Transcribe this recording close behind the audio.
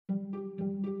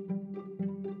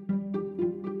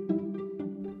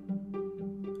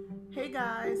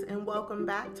guys, and welcome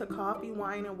back to Coffee,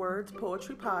 Wine, and Words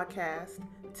Poetry Podcast.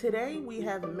 Today we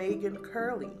have Megan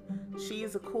Curley. She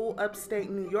is a cool upstate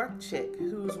New York chick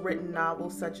who's written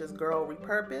novels such as Girl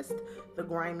Repurposed, The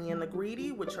Grimy and the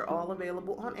Greedy, which are all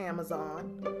available on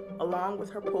Amazon, along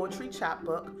with her poetry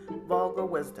chapbook, Vulgar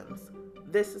Wisdoms.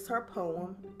 This is her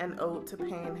poem, An Ode to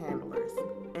Panhandlers.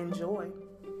 Enjoy.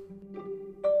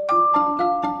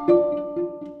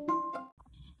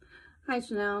 Hi,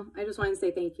 Chanel. I just wanted to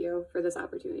say thank you for this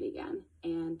opportunity again,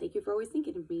 and thank you for always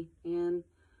thinking of me. And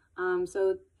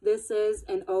so this is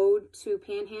An Ode to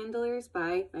Panhandlers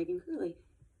by Megan Curley.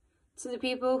 To the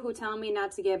people who tell me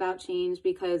not to give out change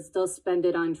because they'll spend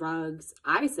it on drugs,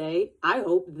 I say, I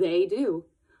hope they do.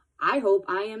 I hope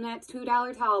I am that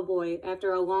 $2 towel boy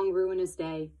after a long, ruinous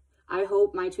day. I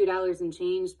hope my $2 in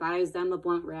change buys them a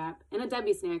blunt wrap and a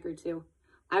Debbie snack or two.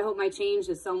 I hope my change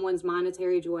is someone's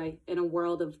monetary joy in a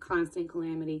world of constant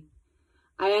calamity.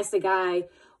 I asked a guy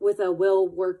with a will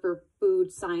work for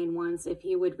food sign once if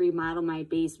he would remodel my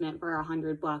basement for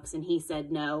 $100, and he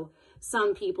said no.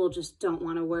 Some people just don't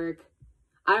want to work.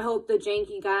 I hope the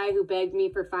janky guy who begged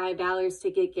me for $5 to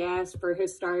get gas for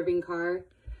his starving car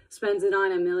spends it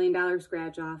on $1 million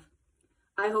scratch off.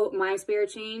 I hope my spare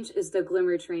change is the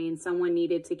glimmer train someone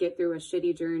needed to get through a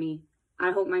shitty journey. I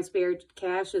hope my spare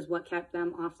cash is what kept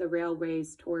them off the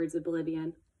railways towards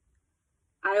oblivion.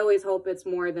 I always hope it's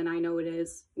more than I know it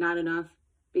is, not enough,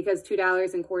 because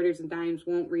 $2 in quarters and dimes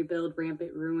won't rebuild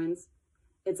rampant ruins.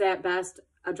 It's at best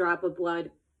a drop of blood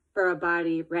for a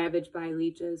body ravaged by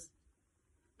leeches.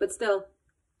 But still,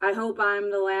 I hope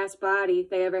I'm the last body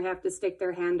they ever have to stick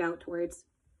their hand out towards.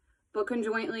 But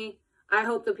conjointly, I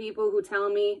hope the people who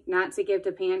tell me not to give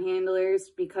to panhandlers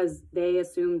because they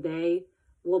assume they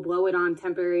will blow it on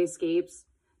temporary escapes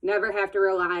never have to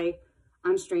rely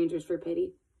on strangers for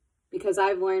pity. Because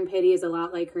I've learned pity is a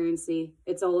lot like currency.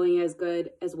 It's only as good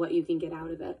as what you can get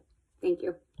out of it. Thank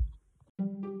you.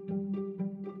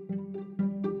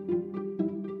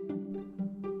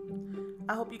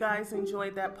 I hope you guys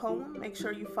enjoyed that poem. Make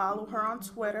sure you follow her on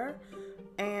Twitter.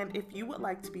 And if you would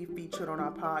like to be featured on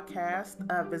our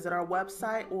podcast, visit our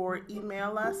website or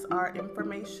email us. Our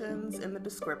information's in the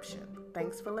description.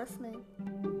 Thanks for listening.